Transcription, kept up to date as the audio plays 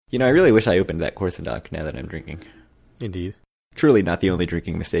You know, I really wish I opened that Corsadoc now that I'm drinking. Indeed. Truly not the only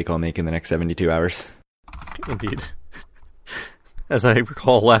drinking mistake I'll make in the next 72 hours. Indeed. As I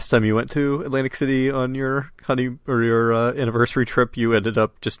recall, last time you went to Atlantic City on your your anniversary trip, you ended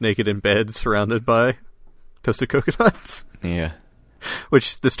up just naked in bed, surrounded by toasted coconuts. Yeah.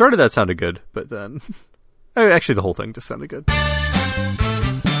 Which, the start of that sounded good, but then... actually, the whole thing just sounded good.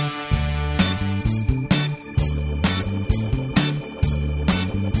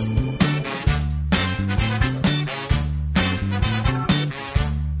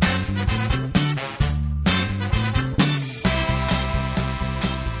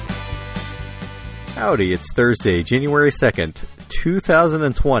 Howdy, it's Thursday, January 2nd,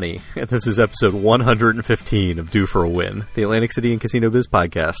 2020, and this is episode 115 of Due for a Win, the Atlantic City and Casino Biz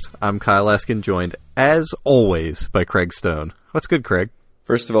podcast. I'm Kyle Askin, joined, as always, by Craig Stone. What's good, Craig?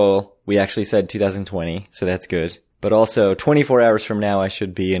 First of all, we actually said 2020, so that's good. But also, 24 hours from now, I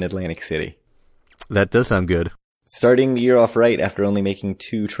should be in Atlantic City. That does sound good. Starting the year off right after only making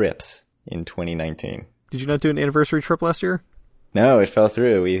 2 trips in 2019. Did you not do an anniversary trip last year? No, it fell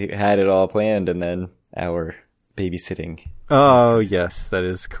through. We had it all planned, and then our babysitting. Oh, yes, that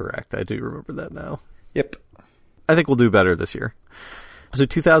is correct. I do remember that now. Yep. I think we'll do better this year. So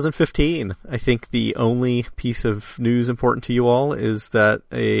 2015, I think the only piece of news important to you all is that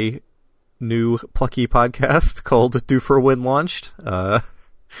a new plucky podcast called Due for a Win launched.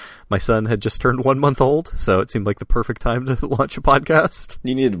 My son had just turned 1 month old, so it seemed like the perfect time to launch a podcast.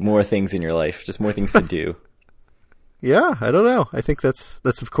 You needed more things in your life, just more things to do. Yeah, I don't know. I think that's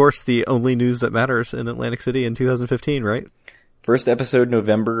of course the only news that matters in Atlantic City in 2015, right? First episode,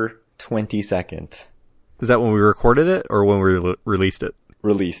 November 22nd. Is that when we recorded it or when we released it?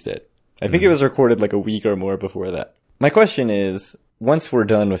 Released it. I think it was recorded like a week or more before that. My question is, once we're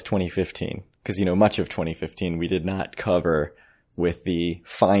done with 2015, because, you know, much of 2015 we did not cover with the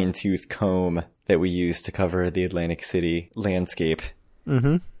fine-tooth comb that we used to cover the Atlantic City landscape.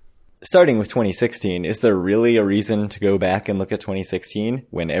 Mm-hmm. Starting with 2016, is there really a reason to go back and look at 2016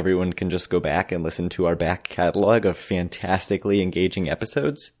 when everyone can just go back and listen to our back catalog of fantastically engaging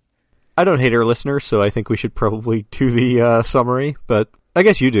episodes? I don't hate our listeners, so I think we should probably do the summary, but I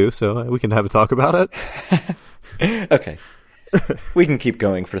guess you do, so we can have a talk about it. Okay. We can keep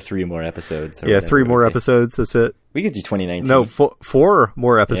going for 3 more episodes. Yeah, 3 more episodes, that's it. We could do 2019. No, 4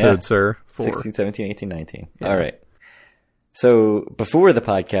 more episodes, sir. 4. 16, 17, 18, 19. Yeah. All right. So, before the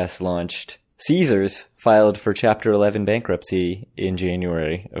podcast launched, Caesars filed for Chapter 11 bankruptcy in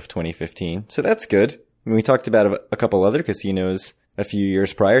January of 2015. So that's good. I mean, we talked about a couple other casinos a few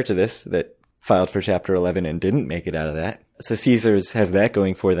years prior to this that filed for Chapter 11 and didn't make it out of that. So Caesars has that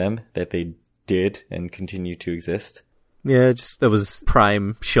going for them, that they did and continue to exist. Yeah, that was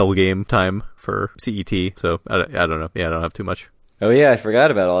prime shell game time for CET, so I don't know. Yeah, I don't have too much. Oh yeah, I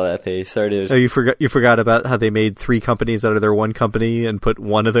forgot about all that. They started... Oh, you forgot about how they made 3 companies out of their one company and put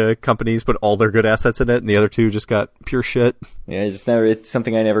one of the companies put all their good assets in it and the other 2 just got pure shit? Yeah, it's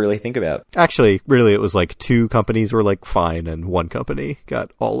something I never really think about. Actually, really, it was like 2 companies were like fine and 1 company got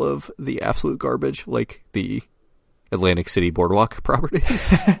all of the absolute garbage, like the Atlantic City Boardwalk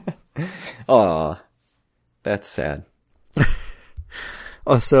properties. Aw, that's sad.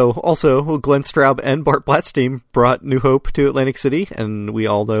 So, also, Glenn Straub and Bart Blatstein brought new hope to Atlantic City, and we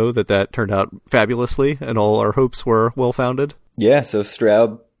all know that turned out fabulously, and all our hopes were well-founded. Yeah, so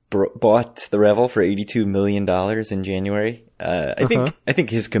Straub bought the Revel for $82 million in January. I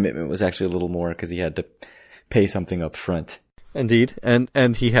think his commitment was actually a little more, because he had to pay something up front. Indeed,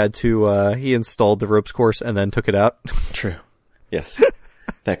 and he had to, he installed the ropes course and then took it out. True. Yes.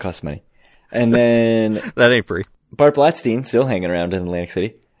 That costs money. And then... That ain't free. Bart Blatstein, still hanging around in Atlantic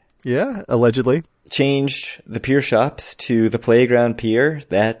City. Yeah, allegedly. Changed the pier shops to the Playground Pier.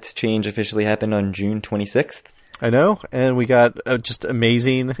 That change officially happened on June 26th. I know, and we got just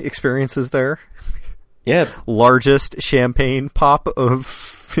amazing experiences there. Yeah. Largest champagne pop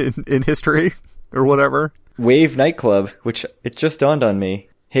in history, or whatever. Wave nightclub, which it just dawned on me.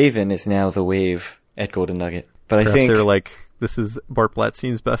 Haven is now the Wave at Golden Nugget. But perhaps I think they're like, this is Bart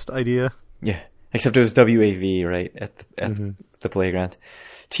Blatstein's best idea. Yeah. Except it was WAV, right, at the playground.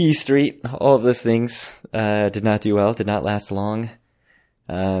 T Street, all of those things did not do well, did not last long.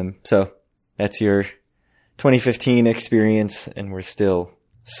 So that's your 2015 experience, and we're still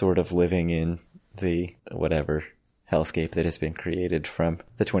sort of living in the whatever hellscape that has been created from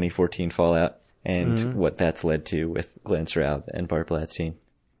the 2014 fallout and what that's led to with Glenn Straub and Bart Blatstein.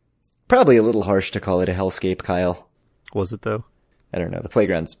 Probably a little harsh to call it a hellscape, Kyle. Was it, though? I don't know. The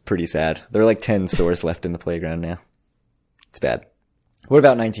playground's pretty sad. There are like 10 stores left in the playground now. It's bad. What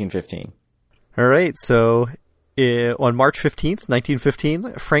about 1915? All right. So On March 15th,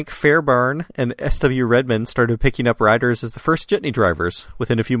 1915, Frank Fairbairn and S.W. Redmond started picking up riders as the first jitney drivers.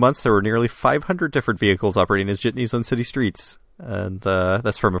 Within a few months, there were nearly 500 different vehicles operating as jitneys on city streets. And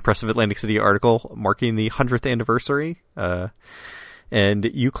that's from a Press of Atlantic City article marking the 100th anniversary. And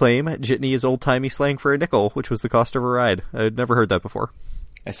you claim jitney is old-timey slang for a nickel, which was the cost of a ride. I'd never heard that before.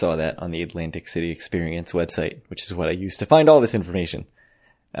 I saw that on the Atlantic City Experience website, which is what I used to find all this information.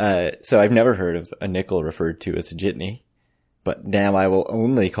 So I've never heard of a nickel referred to as a jitney, but now I will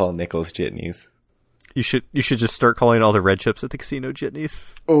only call nickels jitneys. You should just start calling all the red chips at the casino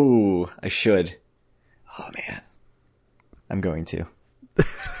jitneys. Oh, I should. Oh man, I'm going to.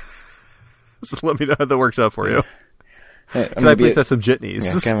 So let me know how that works out for you. Can I please have some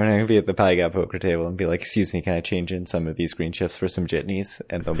jitneys? Yeah, I'm going to be at the Pie Guy poker table and be like, excuse me, can I change in some of these green chips for some jitneys?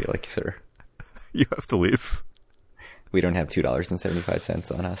 And they'll be like, sir, you have to leave. We don't have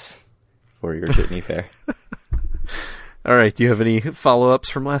 $2.75 on us for your jitney fare. All right. Do you have any follow-ups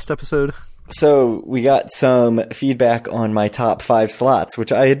from last episode? So we got some feedback on my top 5 slots,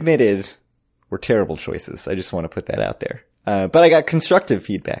 which I admitted were terrible choices. I just want to put that out there. But I got constructive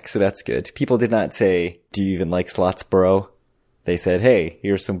feedback, so that's good. People did not say, do you even like slots, bro? They said, hey,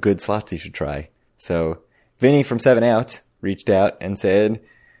 here's some good slots you should try. So Vinny from 7 Out reached out and said,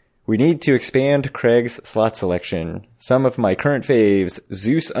 we need to expand Craig's slot selection. Some of my current faves,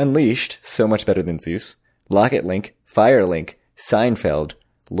 Zeus Unleashed, so much better than Zeus, Locket Link, Fire Link, Seinfeld,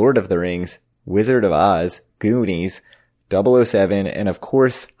 Lord of the Rings, Wizard of Oz, Goonies, 007, and of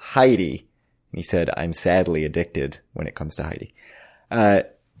course, Heidi. And he said, I'm sadly addicted when it comes to Heidi.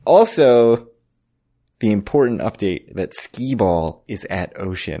 Also, the important update that Skee Ball is at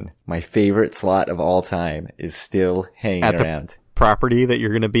Ocean. My favorite slot of all time is still hanging around. Property that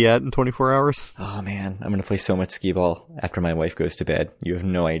you're going to be at in 24 hours? Oh man, I'm going to play so much Skee Ball after my wife goes to bed. You have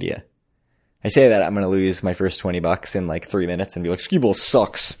no idea. I say that I'm going to lose my first $20 in like 3 minutes and be like, Skee Ball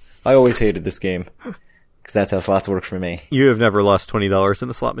sucks. I always hated this game. Because that's how slots work for me. You have never lost $20 in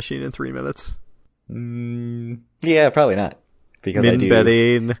a slot machine in 3 minutes? Yeah, probably not. Because I do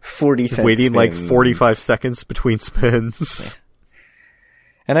betting, 40 cents waiting spins. like 45 seconds between spins. Yeah.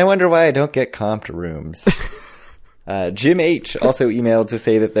 And I wonder why I don't get comped rooms. Jim H. also emailed to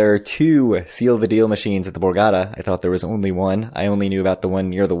say that there are 2 Seal the Deal machines at the Borgata. I thought there was only one. I only knew about the one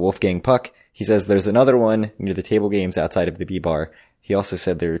near the Wolfgang Puck. He says there's another one near the table games outside of the B-Bar. He also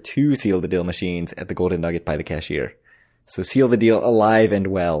said there are 2 Seal the Deal machines at the Golden Nugget by the cashier. So Seal the Deal alive and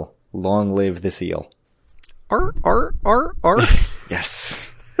well. Long live the seal.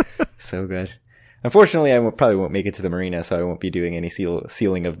 Yes. So good. Unfortunately, I probably won't make it to the marina, so I won't be doing any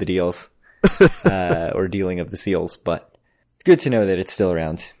sealing of the deals. Or dealing of the seals, but good to know that it's still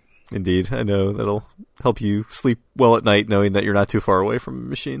around. Indeed. I know that'll help you sleep well at night knowing that you're not too far away from a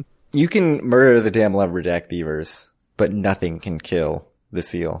machine. You can murder the damn lumberjack beavers, but nothing can kill the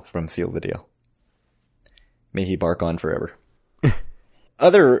seal from Seal the Deal. May he bark on forever.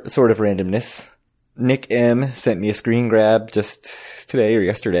 Other sort of randomness. Nick M. sent me a screen grab just today or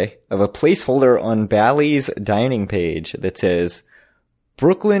yesterday of a placeholder on Bally's dining page that says,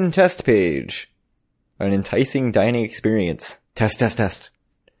 Brooklyn test page. An enticing dining experience. Test.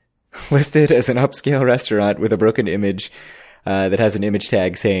 Listed as an upscale restaurant with a broken image that has an image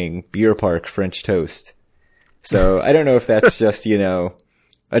tag saying Beer Park French Toast. So I don't know if that's just,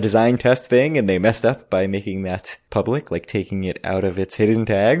 a design test thing and they messed up by making that public, like taking it out of its hidden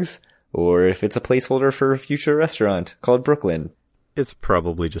tags, or if it's a placeholder for a future restaurant called Brooklyn. It's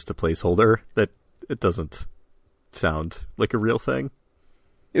probably just a placeholder that it doesn't sound like a real thing.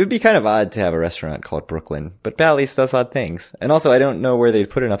 It would be kind of odd to have a restaurant called Brooklyn, but Bally's does odd things. And also, I don't know where they'd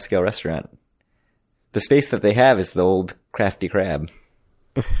put an upscale restaurant. The space that they have is the old Crafty Crab.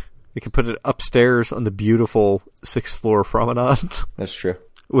 They could put it upstairs on the beautiful 6th floor promenade. That's true.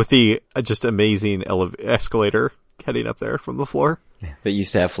 With the just amazing escalator heading up there from the floor. That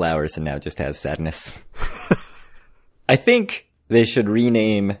used to have flowers and now just has sadness. I think they should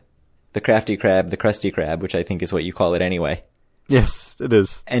rename the Crafty Crab the Krusty Krab, which I think is what you call it anyway. Yes, it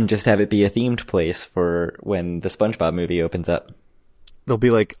is. And just have it be a themed place for when the SpongeBob movie opens up. They'll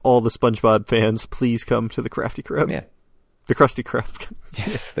be like, all the SpongeBob fans, please come to the Crafty Crab. Yeah. The Krusty Krab.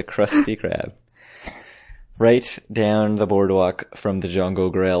 Yes, the Krusty Krab. Right down the boardwalk from the Jungle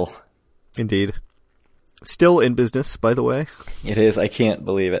Grill. Indeed. Still in business, by the way. It is. I can't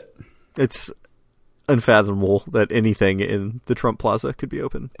believe it. It's unfathomable that anything in the Trump Plaza could be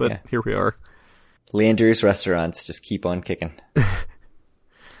open, but Here we are. Landers restaurants just keep on kicking.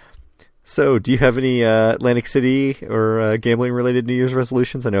 So, do you have any Atlantic City or gambling-related New Year's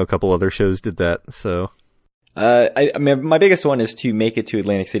resolutions? I know a couple other shows did that, so... I mean, my biggest one is to make it to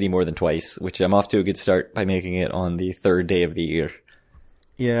Atlantic City more than twice, which I'm off to a good start by making it on the third day of the year.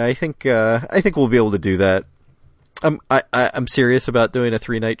 Yeah, I think we'll be able to do that. I'm serious about doing a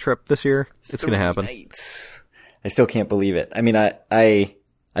 3-night trip this year. It's going to happen. 3 nights. I still can't believe it. I mean, I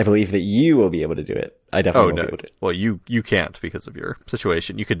believe that you will be able to do it. I definitely won't be able to. Well, you can't because of your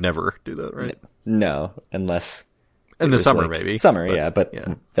situation. You could never do that, right? No, unless in the summer, maybe. Summer, but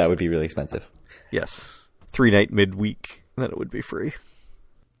that would be really expensive. Yes. 3-night midweek, then it would be free.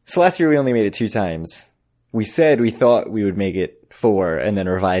 So last year we only made it 2 times. We said we thought we would make it 4 and then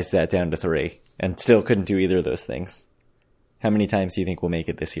revised that down to 3 and still couldn't do either of those things. How many times do you think we'll make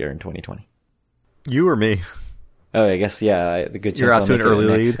it this year in 2020? You or me? Oh, I guess, yeah. The good chance You're out I'll to make an early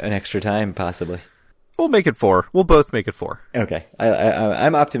lead. An extra time, possibly. We'll make it 4. We'll both make it 4. Okay.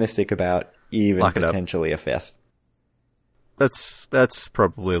 I'm optimistic about even potentially a 5th. That's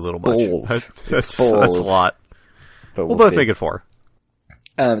probably a little bold. much. That's bold. That's a lot. But we'll both make it 4.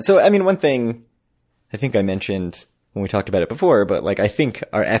 So, I mean, one thing I think I mentioned when we talked about it before, but like I think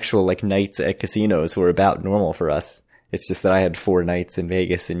our actual like nights at casinos were about normal for us. It's just that I had 4 nights in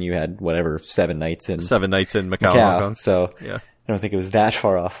Vegas and you had 7 nights in 7 nights in Macau. Hong Kong. So yeah. I don't think it was that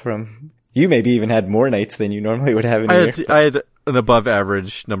far off from. You maybe even had more nights than you normally would have in a year. I had an above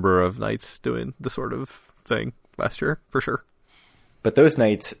average number of nights doing the sort of thing last year, for sure. But those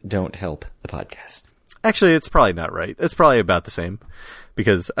nights don't help the podcast. Actually, it's probably not right. It's probably about the same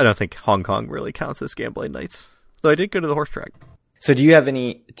because I don't think Hong Kong really counts as gambling nights. Though I did go to the horse track. So do you have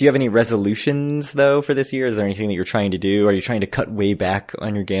any resolutions though for this year? Is there anything that you're trying to do? Are you trying to cut way back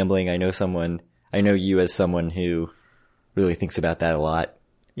on your gambling? I know you as someone who really thinks about that a lot.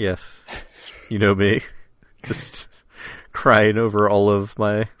 Yes. You know me. Just crying over all of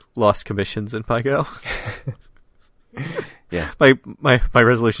my lost commissions in Paigo. Yeah. My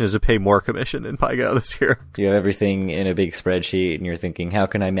resolution is to pay more commission in Paigo this year. You have everything in a big spreadsheet and you're thinking, how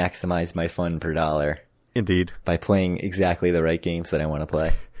can I maximize my fun per dollar? Indeed. By playing exactly the right games that I want to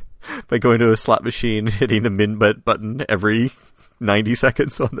play. By going to a slot machine, hitting the min bet button every 90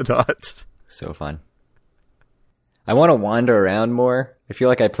 seconds on the dot. So fun. I want to wander around more. I feel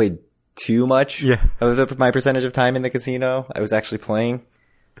like I played too much of my percentage of time in the casino I was actually playing.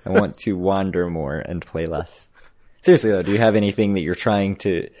 I want to wander more and play less. Seriously though, do you have anything that you're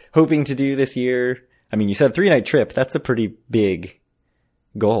hoping to do this year? I mean, you said 3-night trip. That's a pretty big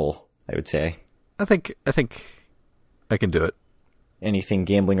goal, I would say. I think I can do it. Anything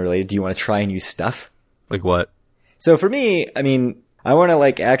gambling related? Do you want to try new stuff? Like what? So for me, I mean, I want to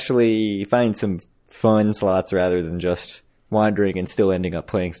like actually find some fun slots rather than just wandering and still ending up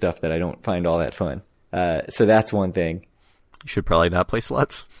playing stuff that I don't find all that fun. So that's one thing. You should probably not play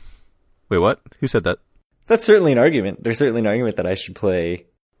slots. Wait, what? Who said that? That's certainly an argument. There's certainly an argument that I should play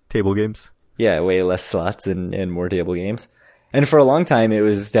table games. Yeah, way less slots and more table games. And for a long time, it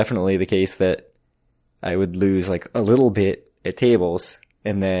was definitely the case that I would lose like a little bit at tables,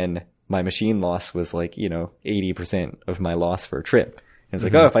 and then my machine loss was like, 80% of my loss for a trip. And it's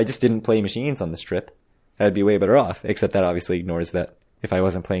like, if I just didn't play machines on this trip, I'd be way better off. Except that obviously ignores that if I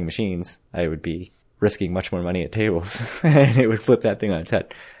wasn't playing machines, I would be risking much more money at tables, and it would flip that thing on its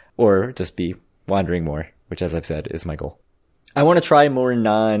head. Or just be wandering more, which, as I've said, is my goal. I want to try more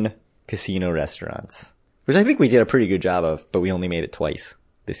non-casino restaurants, which I think we did a pretty good job of, but we only made it twice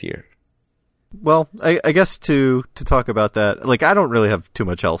this year. Well, I guess to talk about that, like, I don't really have too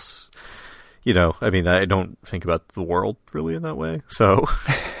much else, I mean, I don't think about the world really in that way. So,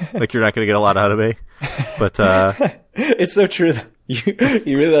 like, you're not going to get a lot out of me, but, it's so true.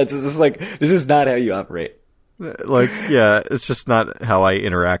 You realize this is not how you operate. Like, yeah, it's just not how I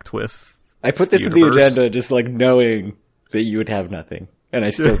interact with I put this in the agenda just like knowing that you would have nothing. And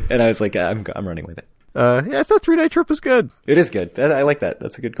I was like, I'm running with it. Yeah, I thought 3-night trip was good. It is good. I like that.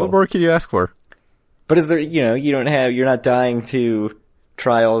 That's a good goal. What more can you ask for? But is there, you're not dying to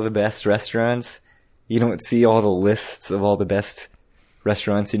try all the best restaurants. You don't see all the lists of all the best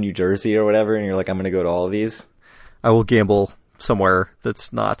restaurants in New Jersey or whatever. And you're like, I'm going to go to all of these. I will gamble somewhere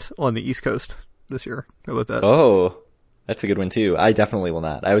that's not on the East Coast this year. How about that? Oh, that's a good one too. I definitely will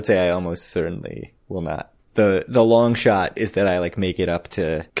not. I would say I almost certainly will not. The long shot is that I like make it up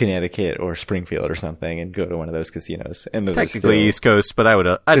to Connecticut or Springfield or something and go to one of those casinos. And those technically East Coast, but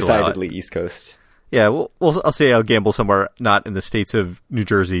I'd decidedly East Coast. Yeah, well, I'll say I'll gamble somewhere not in the states of New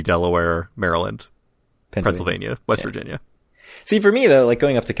Jersey, Delaware, Maryland, Pennsylvania, West Virginia. See, for me though, like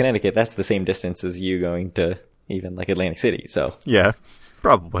going up to Connecticut, that's the same distance as you going to even like Atlantic City. So yeah,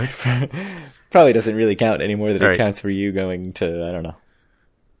 probably. Probably doesn't really count any more than right. It counts for you going to, I don't know,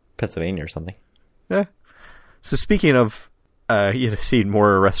 Pennsylvania or something. Yeah. So speaking of You've seen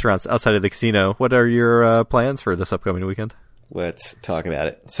more restaurants outside of the casino. What are your plans for this upcoming weekend? Let's talk about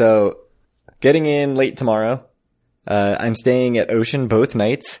it. So, getting in late tomorrow. I'm staying at Ocean both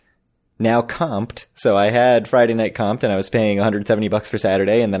nights. Now comped. So I had Friday night comped and I was paying $170 for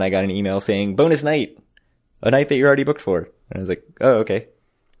Saturday, and then I got an email saying bonus night, a night that you're already booked for. And I was like, oh, okay.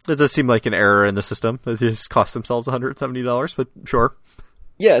 It does seem like an error in the system. They just cost themselves $170, but sure.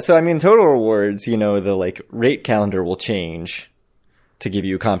 Yeah, so I mean, total rewards, the like rate calendar will change to give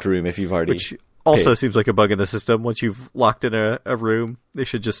you a comped room if you've already Which also paid. seems like a bug in the system. Once you've locked in a room, they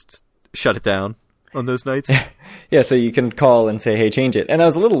should just shut it down on those nights. Yeah, so you can call and say, hey, change it. And I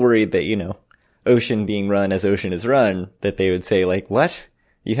was a little worried that, Ocean being run as Ocean is run, that they would say, like, what?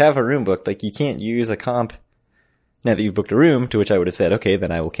 You have a room booked. Like, you can't use a comp now that you've booked a room, to which I would have said, okay,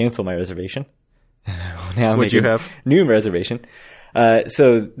 then I will cancel my reservation. Now Would you have? New reservation.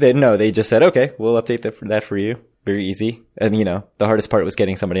 So they just said, okay, we'll update that for you. Very easy. And, the hardest part was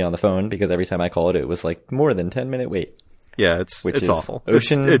getting somebody on the phone, because every time I called, it was like more than 10-minute wait. Yeah, it's awful.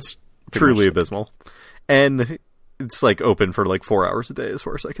 Ocean, it's truly abysmal. And it's like open for like 4 hours a day as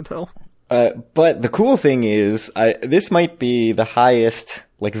far as I can tell. But the cool thing is, this might be the highest,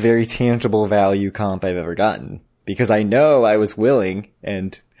 like, very tangible value comp I've ever gotten, because I know I was willing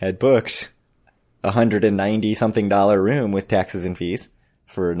and had booked $190 something room with taxes and fees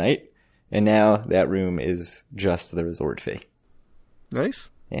for a night, and now that room is just the resort fee. Nice.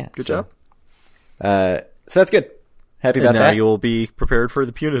 Yeah. Good job. So that's good. Happy about and now that. You'll be prepared for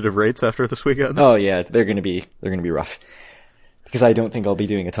the punitive rates after this weekend. Oh yeah, they're gonna be rough, because I don't think I'll be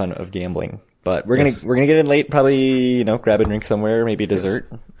doing a ton of gambling. But we're gonna get in late, probably, grab a drink somewhere, maybe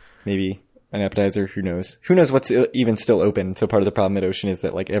dessert, maybe an appetizer. Who knows? Who knows what's even still open? So part of the problem at Ocean is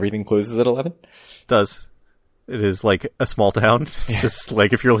that like everything closes at 11. Does. It is like a small town. It's just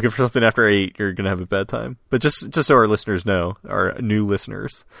like if you're looking for something after 8, you're going to have a bad time. But just so our listeners know, our new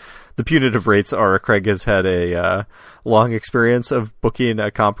listeners, the punitive rates are Craig has had a long experience of booking a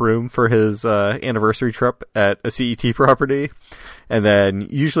comp room for his anniversary trip at a CET property. And then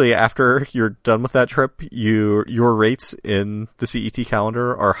usually after you're done with that trip, your rates in the CET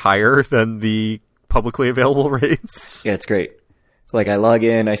calendar are higher than the publicly available rates. Yeah, it's great. Like, I log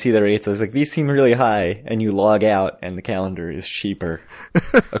in, I see the rates, I was like, these seem really high, and you log out, and the calendar is cheaper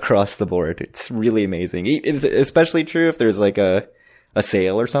across the board. It's really amazing. It's especially true if there's, like, a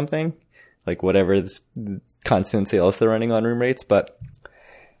sale or something, like whatever constant sales they're running on room rates, but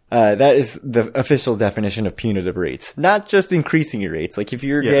that is the official definition of punitive rates. Not just increasing your rates. Like, if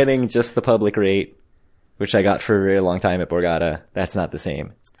you're getting just the public rate, which I got for a very long time at Borgata, that's not the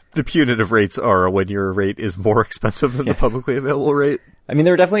same. The punitive rates are when your rate is more expensive than the publicly available rate. I mean,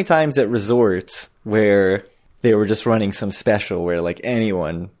 there were definitely times at resorts where they were just running some special where like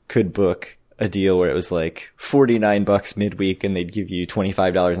anyone could book a deal where it was like $49 midweek and they'd give you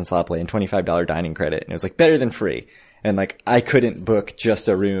 $25 in slot play and $25 dining credit. And it was like better than free. And like I couldn't book just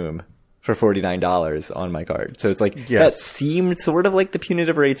a room for $49 on my card. So it's like that seemed sort of like the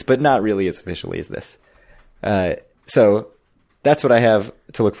punitive rates, but not really as officially as this. So that's what I have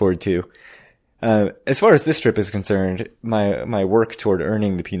to look forward to. As far as this trip is concerned, my work toward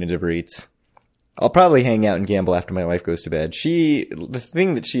earning the punitive rates, I'll probably hang out and gamble after my wife goes to bed. The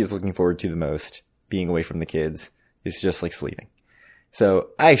thing that she is looking forward to the most, being away from the kids, is just like sleeping. So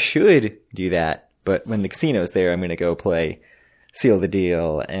I should do that, but when the casino's there, I'm going to go play Seal the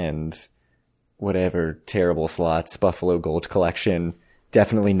Deal and whatever terrible slots, Buffalo Gold Collection.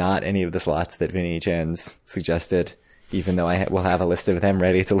 Definitely not any of the slots that Vinny Chen's suggested, even though I will have a list of them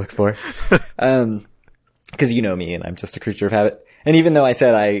ready to look for. Cause you know me and I'm just a creature of habit. And even though I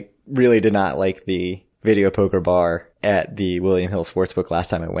said I really did not like the video poker bar at the William Hill Sportsbook last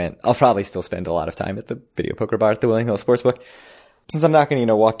time I went, I'll probably still spend a lot of time at the video poker bar at the William Hill Sportsbook, since I'm not going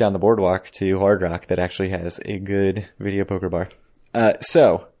to, walk down the boardwalk to Hard Rock that actually has a good video poker bar.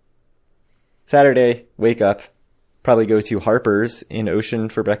 So Saturday, wake up, probably go to Harper's in Ocean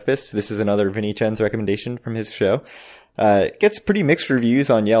for breakfast. This is another Vinny Chen's recommendation from his show. Gets pretty mixed reviews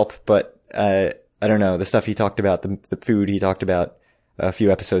on Yelp, but I don't know. The stuff he talked about, the food he talked about a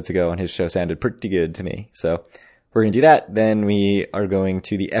few episodes ago on his show sounded pretty good to me. So we're going to do that. Then we are going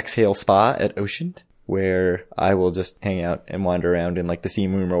to the Exhale Spa at Ocean, where I will just hang out and wander around in like the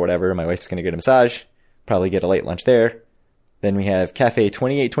steam room or whatever. My wife's going to get a massage, probably get a late lunch there. Then we have Cafe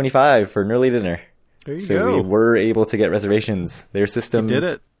 2825 for an early dinner. There you go. So we were able to get reservations. Their system did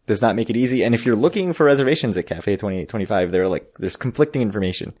it. Does not make it easy. And if you're looking for reservations at Cafe 2825, there's conflicting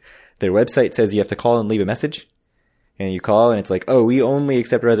information. Their website says you have to call and leave a message. And you call and it's like, oh, we only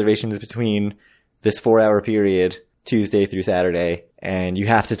accept reservations between this 4-hour period Tuesday through Saturday, and you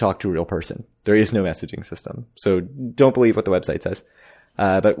have to talk to a real person. There is no messaging system. So don't believe what the website says.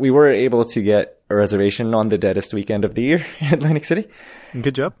 But we were able to get a reservation on the deadest weekend of the year in Atlantic City.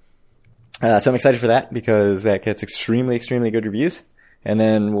 Good job. So I'm excited for that because that gets extremely, extremely good reviews. And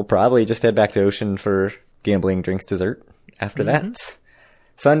then we'll probably just head back to Ocean for gambling, drinks, dessert after that.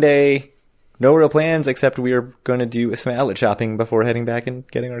 Sunday, no real plans except we are going to do some outlet shopping before heading back and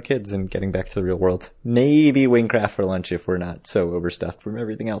getting our kids and getting back to the real world. Maybe Wingcraft for lunch if we're not so overstuffed from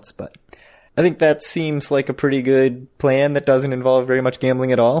everything else. But I think that seems like a pretty good plan that doesn't involve very much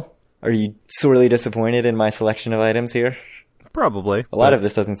gambling at all. Are you sorely disappointed in my selection of items here? Probably. A lot of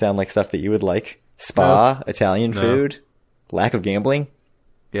this doesn't sound like stuff that you would like. Spa, Italian food, lack of gambling.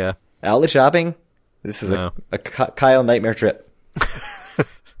 Yeah. Outlet shopping. This is a Kyle nightmare trip.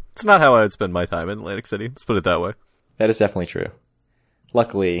 It's not how I would spend my time in Atlantic City. Let's put it that way. That is definitely true.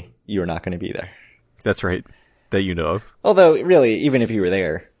 Luckily, you're not going to be there. That's right. That you know of. Although, really, even if you were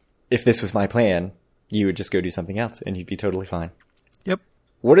there, if this was my plan, you would just go do something else and you'd be totally fine. Yep.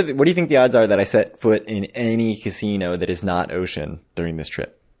 What do you think the odds are that I set foot in any casino that is not Ocean during this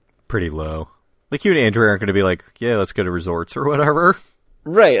trip? Pretty low. Like, you and Andrew aren't going to be like, yeah, let's go to resorts or whatever.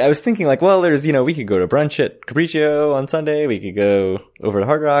 Right. I was thinking like, well, there's, we could go to brunch at Capriccio on Sunday. We could go over to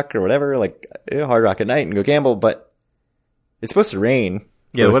Hard Rock or whatever, like Hard Rock at night and go gamble. But it's supposed to rain.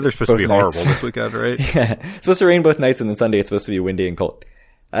 Yeah, the weather's supposed to be horrible this weekend, right? Yeah. It's supposed to rain both nights, and then Sunday it's supposed to be windy and cold.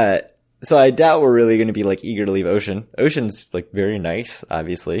 So I doubt we're really going to be like eager to leave Ocean. Ocean's like very nice,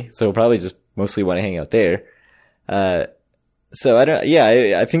 obviously. So we'll probably just mostly want to hang out there. So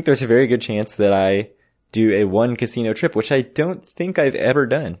I think there's a very good chance that I do a one casino trip, which I don't think I've ever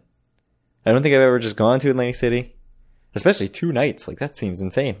done. I don't think I've ever just gone to Atlantic City, especially 2 nights. Like that seems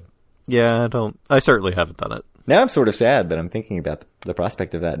insane. Yeah, I certainly haven't done it. Now I'm sort of sad that I'm thinking about the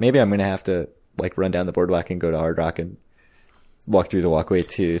prospect of that. Maybe I'm going to have to like run down the boardwalk and go to Hard Rock and walk through the walkway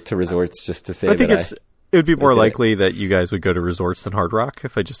to resorts just to say I think that it would be more likely that you guys would go to resorts than Hard Rock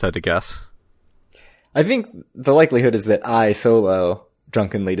if I just had to guess. I think the likelihood is that I solo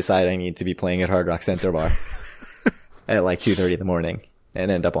drunkenly decide I need to be playing at Hard Rock Center Bar at like 2:30 in the morning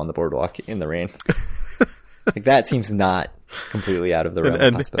and end up on the boardwalk in the rain. Like that seems not completely out of the realm.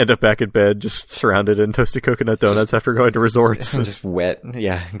 And end up back in bed, just surrounded in toasted coconut donuts after going to resorts. Just wet.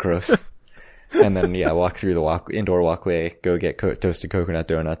 Yeah, gross. And then, walk through the indoor walkway, go get toasted coconut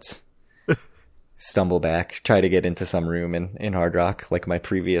donuts, stumble back, try to get into some room in Hard Rock, like my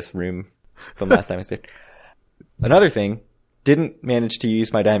previous room from last time I stayed. Another thing, didn't manage to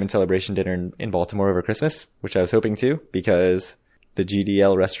use my Diamond Celebration dinner in Baltimore over Christmas, which I was hoping to, because the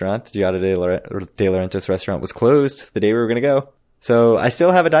GDL restaurant, Giada de Laurentiis restaurant, was closed the day we were going to go. So I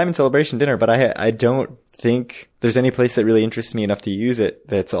still have a Diamond Celebration dinner, but I don't think there's any place that really interests me enough to use it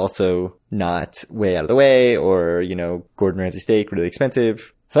that's also not way out of the way or, Gordon Ramsay steak, really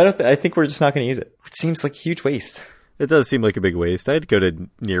expensive. So I think we're just not going to use it, which seems like a huge waste. It does seem like a big waste. I'd go to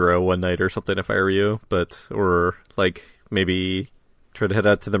Nero one night or something if I were you, or like maybe try to head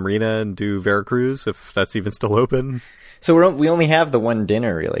out to the marina and do Veracruz if that's even still open. So we only have the one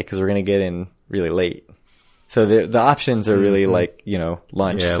dinner really because we're going to get in really late. So the options are really like,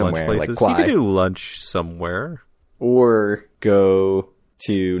 lunch somewhere, lunch like Quai. You could do lunch somewhere. Or go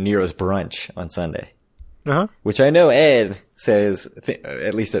to Nero's brunch on Sunday. Uh-huh. Which I know Ed says,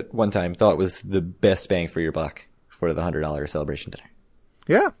 at least at one time, thought was the best bang for your buck for the $100 celebration dinner.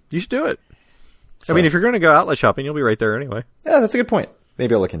 Yeah, you should do it. So, I mean, if you're going to go outlet shopping, you'll be right there anyway. Yeah, that's a good point.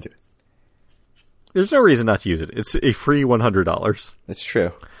 Maybe I'll look into it. There's no reason not to use it. It's a free $100. That's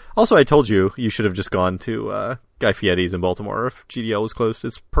true. Also, I told you should have just gone to Guy Fieri's in Baltimore if GDL was closed.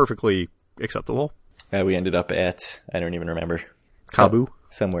 It's perfectly acceptable. We ended up at, I don't even remember. Kabu?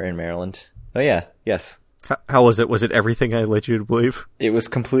 Somewhere in Maryland. Oh, yeah. Yes. How was it? Was it everything I led you to believe? It was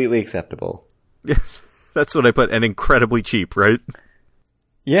completely acceptable. Yes. That's what I put. And incredibly cheap, right?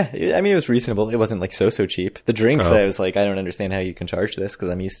 Yeah. I mean, it was reasonable. It wasn't like so cheap. The drinks, I was like, I don't understand how you can charge this because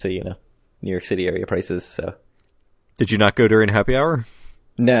I'm used to, New York City area prices. So, did you not go during happy hour?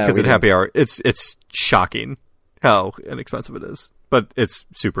 No, because at happy hour, it's shocking how inexpensive it is, but it's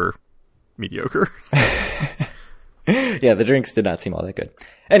super mediocre. Yeah, the drinks did not seem all that good.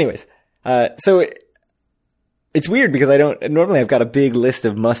 Anyways, so it's weird because I've got a big list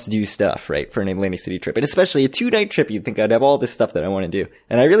of must-do stuff, right, for an Atlantic City trip, and especially a 2-night trip. You'd think I'd have all this stuff that I want to do,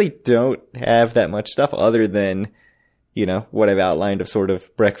 and I really don't have that much stuff other than, what I've outlined of sort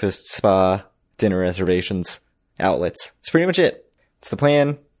of breakfast, spa, dinner reservations, outlets. It's pretty much it. It's the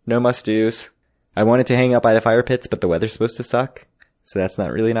plan. No must-dos. I wanted to hang out by the fire pits, but the weather's supposed to suck, so that's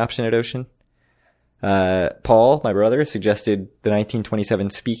not really an option at Ocean. Paul, my brother, suggested the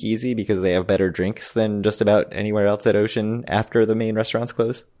 1927 Speakeasy because they have better drinks than just about anywhere else at Ocean after the main restaurants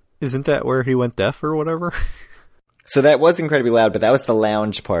close. Isn't that where he went deaf or whatever? So that was incredibly loud, but that was the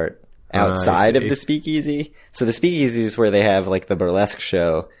lounge part outside of the Speakeasy. So the Speakeasy is where they have like the burlesque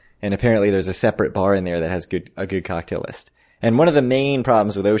show, and apparently there's a separate bar in there that has a good cocktail list. And one of the main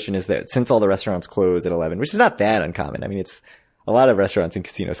problems with Ocean is that since all the restaurants close at 11, which is not that uncommon. I mean, it's a lot of restaurants and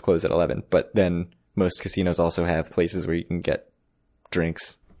casinos close at 11, but then most casinos also have places where you can get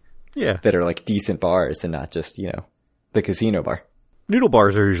drinks. Yeah. That are like decent bars and not just, the casino bar. Noodle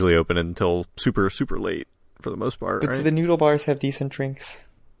bars are usually open until super, super late for the most part, But right? do the noodle bars have decent drinks?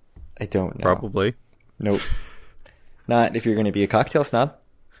 I don't know. Probably. Nope. Not if you're going to be a cocktail snob.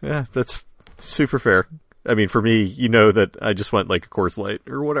 Yeah, that's super fair. I mean, for me, you know that I just went like a Coors Light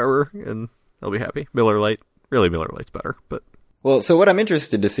or whatever, and I'll be happy. Miller Lite. Really, Miller Lite's better, but... Well, so what I'm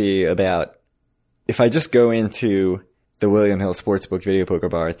interested to see about, if I just go into the William Hill Sportsbook Video Poker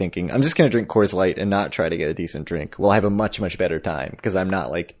Bar thinking, I'm just going to drink Coors Light and not try to get a decent drink, well, I have a much, much better time, because I'm not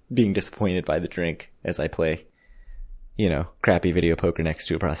like being disappointed by the drink as I play, crappy video poker next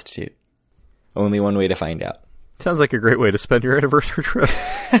to a prostitute. Only one way to find out. Sounds like a great way to spend your anniversary trip.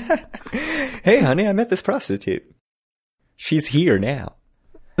 Hey, honey, I met this prostitute. She's here now.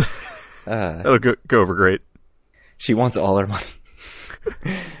 That'll go over great. She wants all her money.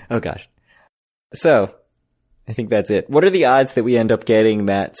 Oh, gosh. So, I think that's it. What are the odds that we end up getting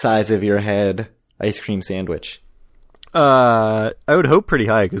that size of your head ice cream sandwich? I would hope pretty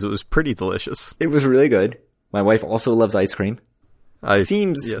high because it was pretty delicious. It was really good. My wife also loves ice cream.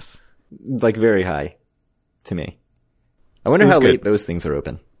 Seems like very high to me. I wonder how late those things are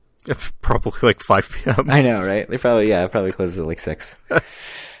open. Probably like 5 p.m. I know, right? They probably close at like 6.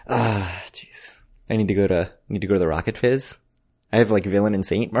 Jeez. I need to go to the Rocket Fizz. I have like Villain and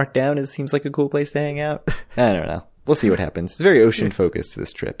Saint marked down as seems like a cool place to hang out. I don't know. We'll see what happens. It's very ocean focused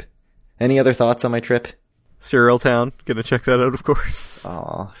this trip. Any other thoughts on my trip? Cereal Town. Gonna check that out, of course.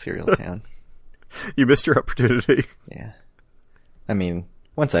 Aw, Cereal Town. You missed your opportunity. Yeah. I mean,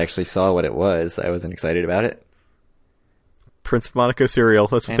 once I actually saw what it was, I wasn't excited about it. Prince of Monaco cereal.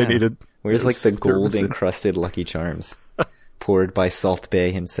 That's what they needed. Where's like the gold encrusted Lucky Charms? Poured by Salt Bae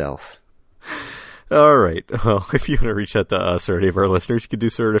himself. All right. Well, if you want to reach out to us or any of our listeners, you can do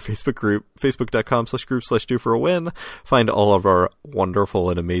so at our Facebook group, facebook.com/group/doforawin. Find all of our wonderful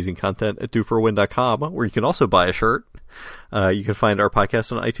and amazing content at doforawin.com, where you can also buy a shirt. You can find our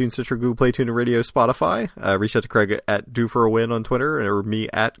podcast on iTunes, Stitcher, Google Play, TuneIn Radio, Spotify. Reach out to Craig at doforawin on Twitter, or me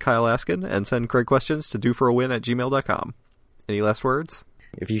at Kyle Askin, and send Craig questions to doforawin@gmail.com. Any last words?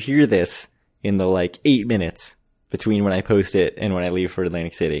 If you hear this in the 8 minutes between when I post it and when I leave for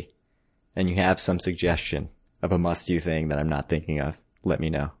Atlantic City, and you have some suggestion of a must-do thing that I'm not thinking of, let me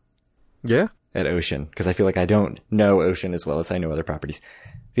know. Yeah. At Ocean, because I feel like I don't know Ocean as well as I know other properties.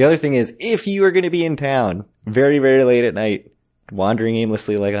 The other thing is, if you are going to be in town very, very late at night, wandering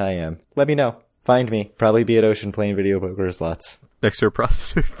aimlessly like I am, let me know. Find me. Probably be at Ocean playing video poker slots. Next to a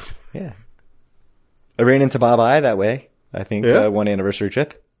prostitute. Yeah. I ran into Bob I that way. I think one anniversary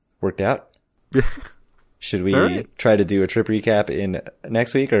trip worked out. Yeah. Should we try to do a trip recap in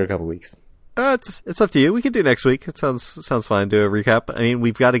next week or a couple weeks? It's up to you. We can do next week. It sounds fine. Do a recap. I mean,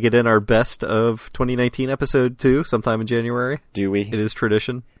 we've got to get in our best of 2019 episode too, sometime in January. Do we? It is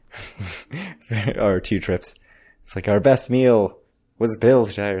tradition. Our 2 trips. It's like our best meal was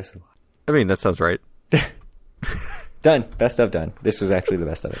Bill's gyros. I mean, that sounds right. Done. Best of done. This was actually the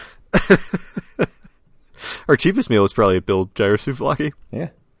best of it. Our cheapest meal was probably Bill gyro souvlaki. Yeah.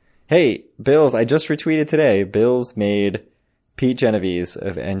 Hey, Bill's, I just retweeted today. Bill's made Pete Genovese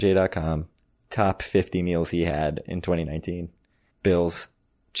of NJ.com top 50 meals he had in 2019. Bill's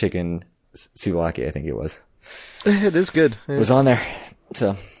chicken souvlaki, I think it was. It is good. It was on there.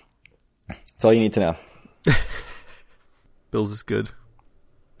 So, that's all you need to know. Bill's is good.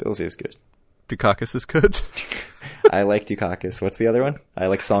 Bill's is good. Dukakis is good. I like Dukakis. What's the other one? I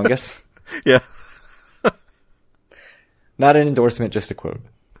like Songus. Yeah. Not an endorsement, just a quote.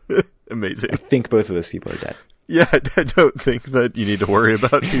 Amazing. I think both of those people are dead. Yeah, I don't think that you need to worry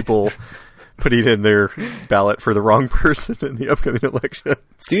about people putting in their ballot for the wrong person in the upcoming election.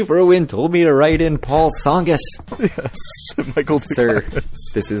 Steve Irwin told me to write in Paul Songus. Yes, Michael Dukakis. Sir,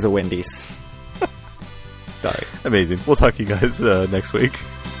 this is a Wendy's. Sorry. Amazing. We'll talk to you guys next week.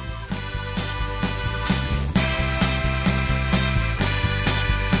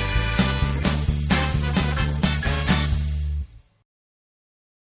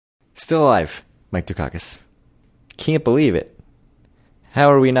 Still alive, Mike Dukakis. Can't believe it. How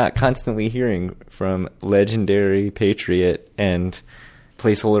are we not constantly hearing from legendary patriot and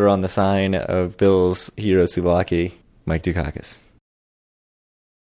placeholder on the sign of Bills hero Sulaki, Mike Dukakis.